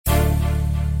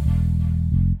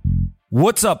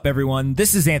What's up, everyone?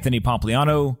 This is Anthony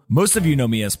Pompliano. Most of you know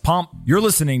me as Pomp. You're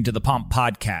listening to the Pomp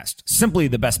Podcast, simply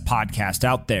the best podcast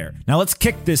out there. Now let's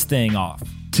kick this thing off.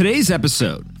 Today's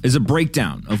episode is a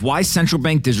breakdown of why central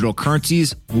bank digital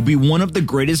currencies will be one of the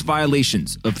greatest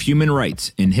violations of human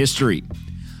rights in history.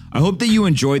 I hope that you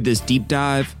enjoyed this deep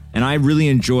dive, and I really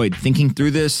enjoyed thinking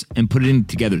through this and putting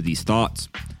together these thoughts.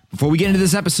 Before we get into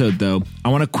this episode, though, I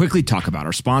want to quickly talk about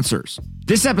our sponsors.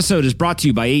 This episode is brought to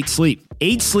you by 8 Sleep.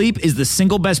 8 Sleep is the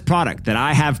single best product that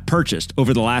I have purchased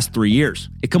over the last 3 years.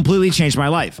 It completely changed my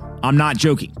life. I'm not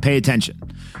joking. Pay attention.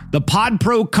 The Pod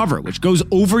Pro cover, which goes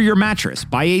over your mattress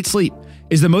by 8 Sleep,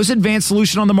 is the most advanced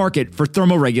solution on the market for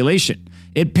thermoregulation.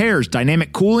 It pairs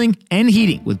dynamic cooling and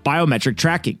heating with biometric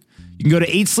tracking. You can go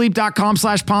to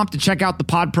 8sleep.com/pomp to check out the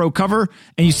Pod Pro cover,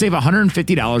 and you save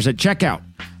 $150 at checkout.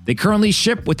 They currently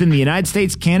ship within the United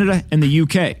States, Canada, and the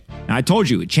UK. Now, I told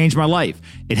you, it changed my life.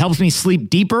 It helps me sleep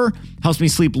deeper, helps me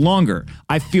sleep longer.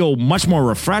 I feel much more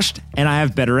refreshed, and I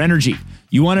have better energy.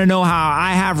 You want to know how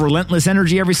I have relentless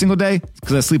energy every single day? It's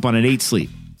because I sleep on an 8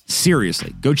 Sleep.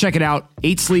 Seriously, go check it out,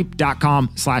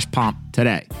 8sleep.com/pomp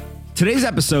today. Today's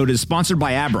episode is sponsored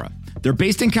by Abra. They're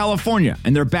based in California,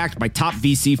 and they're backed by top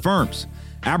VC firms.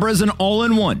 Abra is an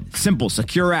all-in-one, simple,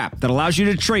 secure app that allows you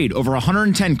to trade over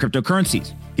 110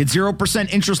 cryptocurrencies, get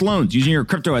 0% interest loans using your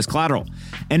crypto as collateral,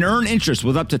 and earn interest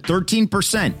with up to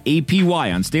 13%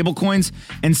 APY on stablecoins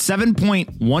and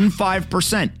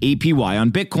 7.15% APY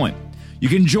on Bitcoin. You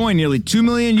can join nearly 2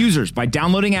 million users by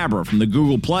downloading Abra from the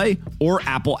Google Play or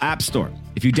Apple App Store.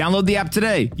 If you download the app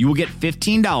today, you will get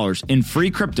 $15 in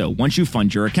free crypto once you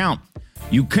fund your account.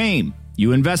 You came,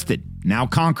 you invested, now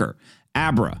conquer.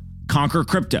 Abra. Conquer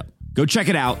crypto. Go check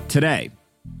it out today.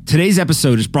 Today's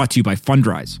episode is brought to you by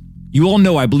Fundrise. You all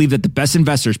know I believe that the best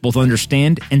investors both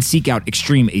understand and seek out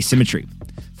extreme asymmetry.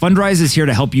 Fundrise is here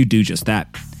to help you do just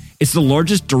that. It's the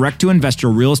largest direct-to-investor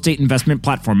real estate investment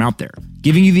platform out there,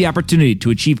 giving you the opportunity to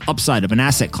achieve upside of an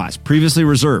asset class previously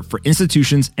reserved for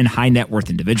institutions and high-net-worth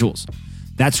individuals.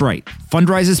 That's right.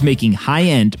 Fundrise is making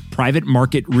high-end private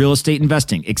market real estate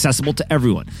investing accessible to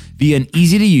everyone via an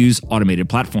easy-to-use automated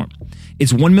platform.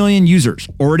 Its 1 million users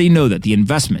already know that the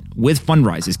investment with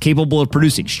Fundrise is capable of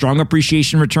producing strong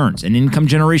appreciation returns and income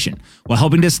generation while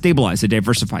helping to stabilize a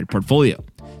diversified portfolio.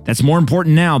 That's more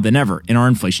important now than ever in our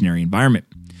inflationary environment.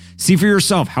 See for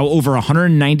yourself how over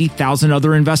 190,000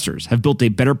 other investors have built a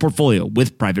better portfolio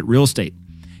with private real estate.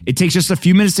 It takes just a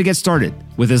few minutes to get started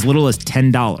with as little as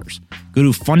 $10. Go to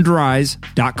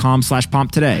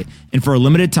fundrise.com/pomp today, and for a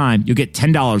limited time, you'll get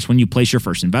 $10 when you place your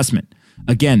first investment.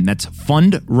 Again, that's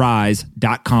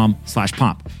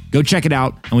fundrise.com/pomp. Go check it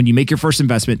out, and when you make your first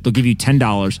investment, they'll give you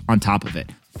 $10 on top of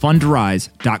it.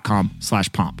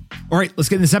 fundrise.com/pomp. All right, let's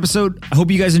get in this episode. I hope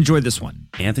you guys enjoyed this one.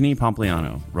 Anthony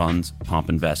Pompliano runs Pomp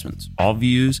Investments. All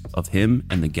views of him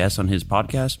and the guests on his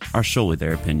podcast are solely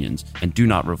their opinions and do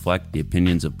not reflect the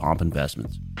opinions of Pomp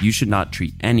Investments. You should not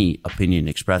treat any opinion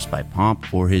expressed by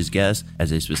Pomp or his guests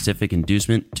as a specific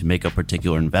inducement to make a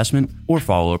particular investment or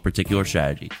follow a particular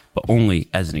strategy, but only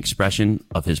as an expression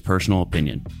of his personal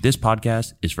opinion. This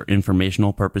podcast is for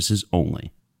informational purposes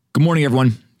only. Good morning,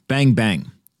 everyone. Bang, bang.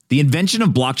 The invention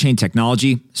of blockchain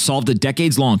technology solved a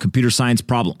decades-long computer science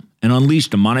problem and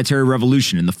unleashed a monetary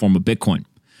revolution in the form of Bitcoin.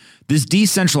 This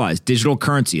decentralized digital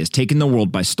currency has taken the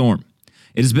world by storm.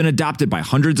 It has been adopted by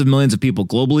hundreds of millions of people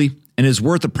globally and is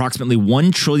worth approximately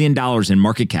 $1 trillion in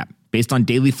market cap based on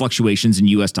daily fluctuations in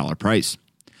US dollar price.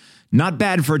 Not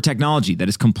bad for a technology that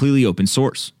is completely open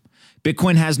source.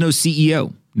 Bitcoin has no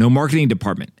CEO, no marketing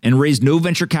department, and raised no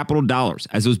venture capital dollars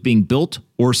as it was being built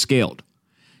or scaled.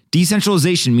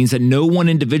 Decentralization means that no one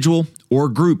individual or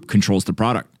group controls the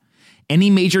product. Any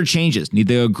major changes need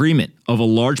the agreement of a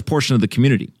large portion of the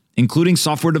community, including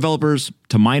software developers,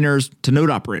 to miners, to node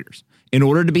operators, in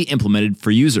order to be implemented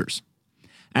for users.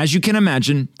 As you can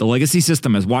imagine, the legacy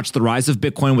system has watched the rise of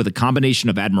Bitcoin with a combination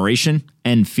of admiration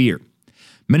and fear.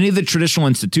 Many of the traditional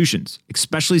institutions,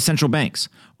 especially central banks,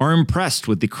 are impressed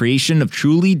with the creation of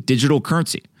truly digital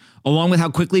currency, along with how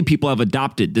quickly people have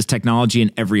adopted this technology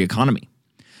in every economy.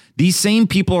 These same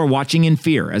people are watching in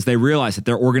fear as they realize that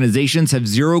their organizations have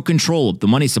zero control of the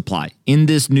money supply in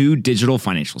this new digital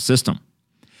financial system.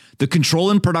 The control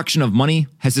and production of money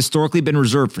has historically been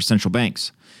reserved for central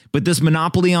banks, but this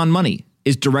monopoly on money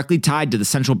is directly tied to the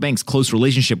central bank's close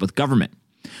relationship with government.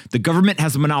 The government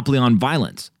has a monopoly on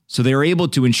violence, so they are able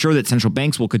to ensure that central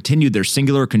banks will continue their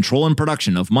singular control and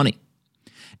production of money.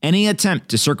 Any attempt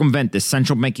to circumvent this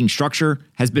central banking structure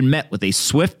has been met with a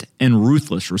swift and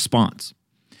ruthless response.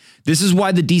 This is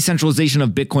why the decentralization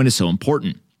of Bitcoin is so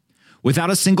important.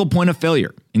 Without a single point of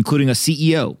failure, including a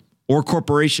CEO or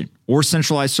corporation or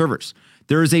centralized servers,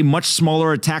 there is a much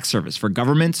smaller attack surface for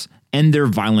governments and their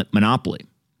violent monopoly.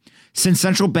 Since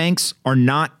central banks are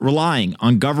not relying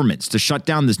on governments to shut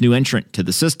down this new entrant to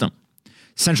the system,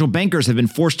 central bankers have been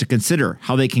forced to consider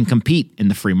how they can compete in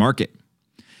the free market.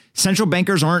 Central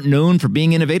bankers aren't known for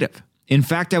being innovative. In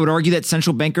fact, I would argue that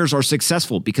central bankers are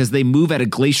successful because they move at a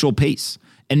glacial pace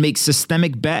and make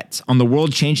systemic bets on the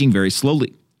world changing very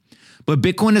slowly. But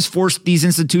Bitcoin has forced these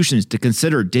institutions to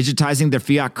consider digitizing their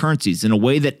fiat currencies in a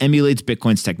way that emulates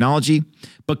Bitcoin's technology,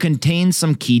 but contains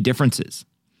some key differences.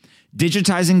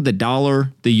 Digitizing the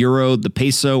dollar, the euro, the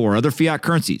peso, or other fiat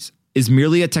currencies is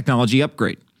merely a technology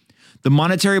upgrade. The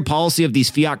monetary policy of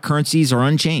these fiat currencies are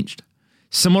unchanged.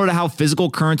 Similar to how physical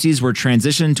currencies were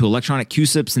transitioned to electronic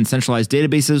QSIPs and centralized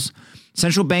databases,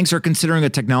 central banks are considering a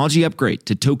technology upgrade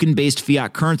to token-based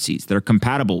fiat currencies that are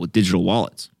compatible with digital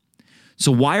wallets.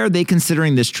 So why are they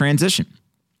considering this transition?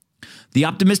 The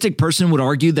optimistic person would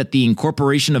argue that the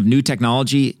incorporation of new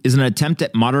technology is an attempt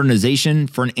at modernization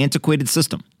for an antiquated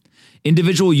system.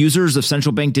 Individual users of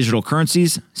central bank digital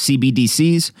currencies,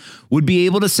 CBDCs, would be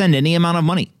able to send any amount of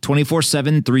money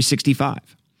 24/7,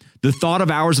 365. The thought of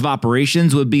hours of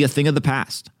operations would be a thing of the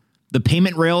past. The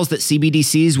payment rails that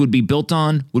CBDCs would be built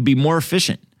on would be more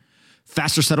efficient,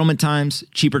 faster settlement times,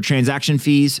 cheaper transaction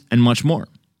fees, and much more.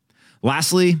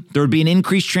 Lastly, there would be an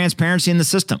increased transparency in the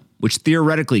system, which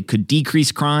theoretically could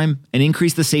decrease crime and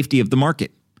increase the safety of the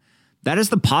market. That is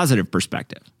the positive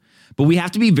perspective. But we have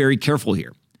to be very careful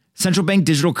here. Central bank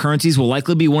digital currencies will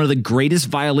likely be one of the greatest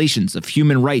violations of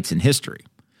human rights in history.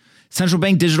 Central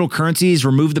bank digital currencies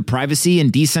remove the privacy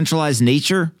and decentralized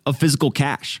nature of physical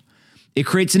cash. It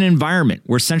creates an environment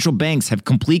where central banks have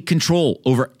complete control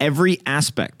over every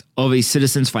aspect of a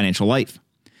citizen's financial life.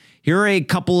 Here are a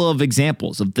couple of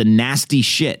examples of the nasty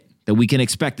shit that we can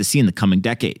expect to see in the coming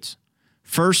decades.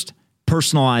 First,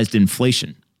 personalized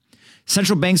inflation.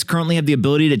 Central banks currently have the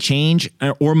ability to change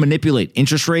or manipulate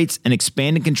interest rates and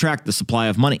expand and contract the supply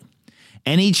of money.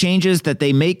 Any changes that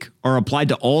they make are applied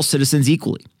to all citizens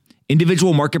equally.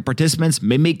 Individual market participants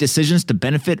may make decisions to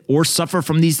benefit or suffer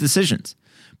from these decisions,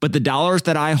 but the dollars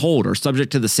that I hold are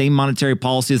subject to the same monetary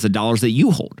policy as the dollars that you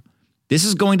hold. This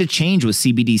is going to change with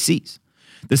CBDCs.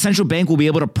 The central bank will be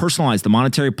able to personalize the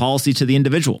monetary policy to the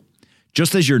individual.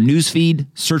 Just as your newsfeed,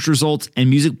 search results,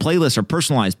 and music playlists are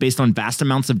personalized based on vast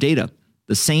amounts of data,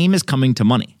 the same is coming to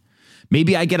money.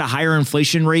 Maybe I get a higher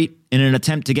inflation rate in an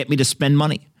attempt to get me to spend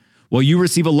money, while you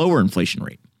receive a lower inflation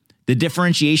rate. The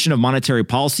differentiation of monetary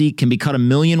policy can be cut a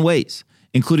million ways,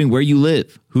 including where you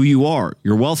live, who you are,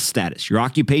 your wealth status, your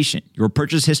occupation, your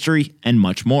purchase history, and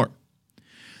much more.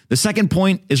 The second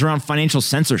point is around financial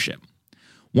censorship.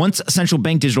 Once a central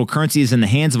bank digital currency is in the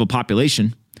hands of a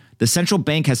population, the central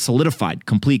bank has solidified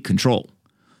complete control.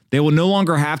 They will no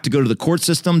longer have to go to the court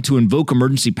system to invoke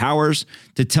emergency powers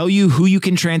to tell you who you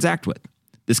can transact with.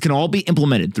 This can all be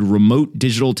implemented through remote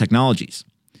digital technologies.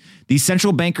 These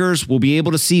central bankers will be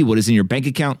able to see what is in your bank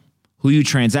account, who you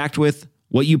transact with,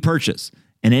 what you purchase,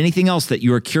 and anything else that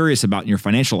you are curious about in your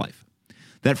financial life.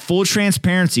 That full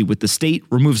transparency with the state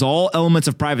removes all elements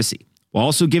of privacy, while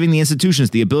also giving the institutions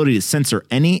the ability to censor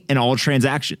any and all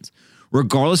transactions,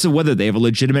 regardless of whether they have a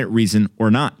legitimate reason or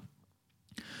not.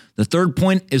 The third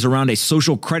point is around a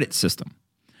social credit system.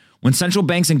 When central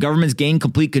banks and governments gain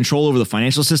complete control over the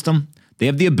financial system, they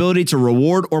have the ability to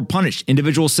reward or punish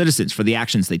individual citizens for the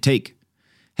actions they take.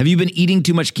 Have you been eating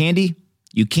too much candy?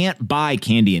 You can't buy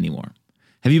candy anymore.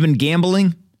 Have you been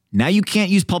gambling? Now you can't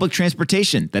use public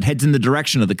transportation that heads in the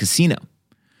direction of the casino.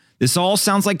 This all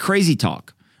sounds like crazy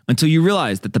talk until you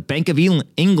realize that the Bank of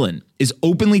England is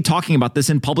openly talking about this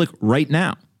in public right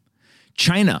now.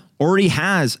 China already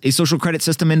has a social credit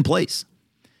system in place.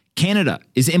 Canada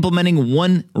is implementing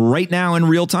one right now in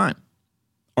real time.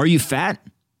 Are you fat?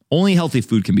 Only healthy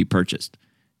food can be purchased.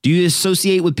 Do you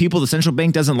associate with people the central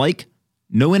bank doesn't like?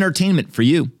 No entertainment for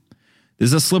you. This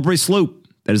is a slippery slope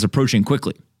that is approaching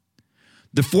quickly.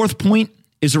 The fourth point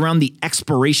is around the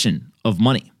expiration of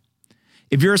money.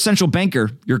 If you're a central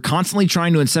banker, you're constantly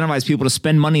trying to incentivize people to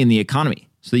spend money in the economy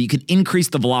so that you can increase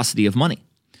the velocity of money.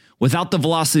 Without the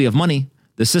velocity of money,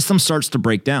 the system starts to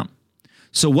break down.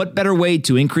 So what better way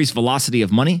to increase velocity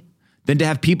of money than to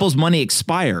have people's money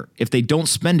expire if they don't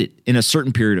spend it in a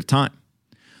certain period of time?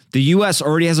 The US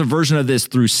already has a version of this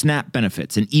through SNAP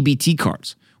benefits and EBT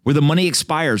cards, where the money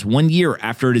expires 1 year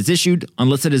after it is issued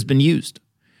unless it has been used.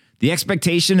 The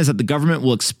expectation is that the government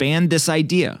will expand this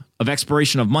idea of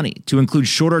expiration of money to include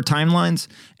shorter timelines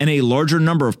and a larger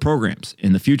number of programs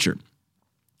in the future.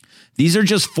 These are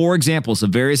just 4 examples of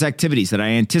various activities that I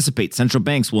anticipate central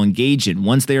banks will engage in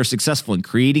once they are successful in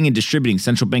creating and distributing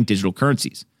central bank digital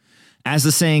currencies. As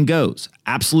the saying goes,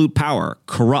 absolute power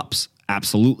corrupts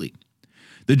Absolutely.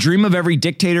 The dream of every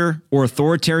dictator or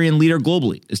authoritarian leader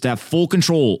globally is to have full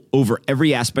control over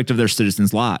every aspect of their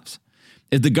citizens' lives.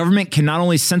 If the government can not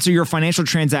only censor your financial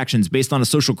transactions based on a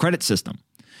social credit system,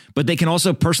 but they can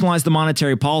also personalize the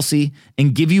monetary policy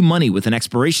and give you money with an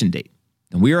expiration date,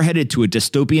 then we are headed to a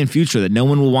dystopian future that no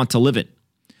one will want to live in.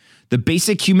 The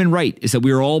basic human right is that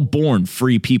we are all born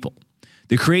free people.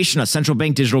 The creation of central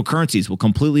bank digital currencies will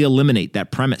completely eliminate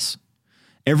that premise.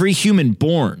 Every human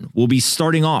born will be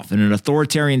starting off in an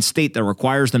authoritarian state that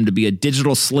requires them to be a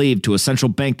digital slave to a central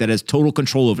bank that has total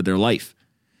control over their life.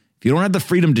 If you don't have the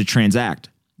freedom to transact,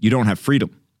 you don't have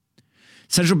freedom.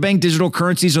 Central bank digital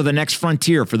currencies are the next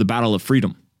frontier for the battle of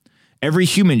freedom. Every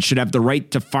human should have the right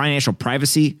to financial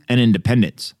privacy and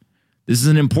independence. This is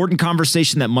an important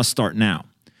conversation that must start now.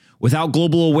 Without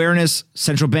global awareness,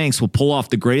 central banks will pull off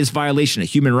the greatest violation of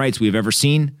human rights we have ever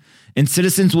seen, and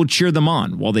citizens will cheer them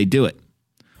on while they do it.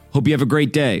 Hope you have a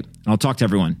great day, and I'll talk to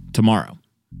everyone tomorrow.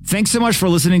 Thanks so much for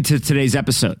listening to today's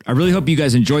episode. I really hope you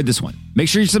guys enjoyed this one. Make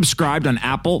sure you're subscribed on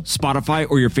Apple, Spotify,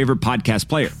 or your favorite podcast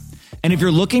player. And if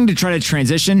you're looking to try to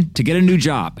transition to get a new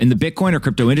job in the Bitcoin or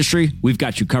crypto industry, we've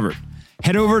got you covered.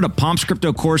 Head over to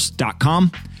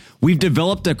pompscryptocourse.com. We've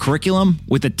developed a curriculum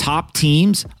with the top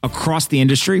teams across the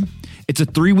industry. It's a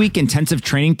 3-week intensive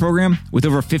training program with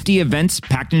over 50 events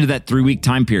packed into that 3-week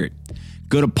time period.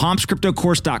 Go to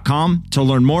pompscryptocourse.com to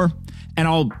learn more, and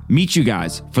I'll meet you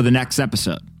guys for the next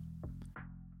episode.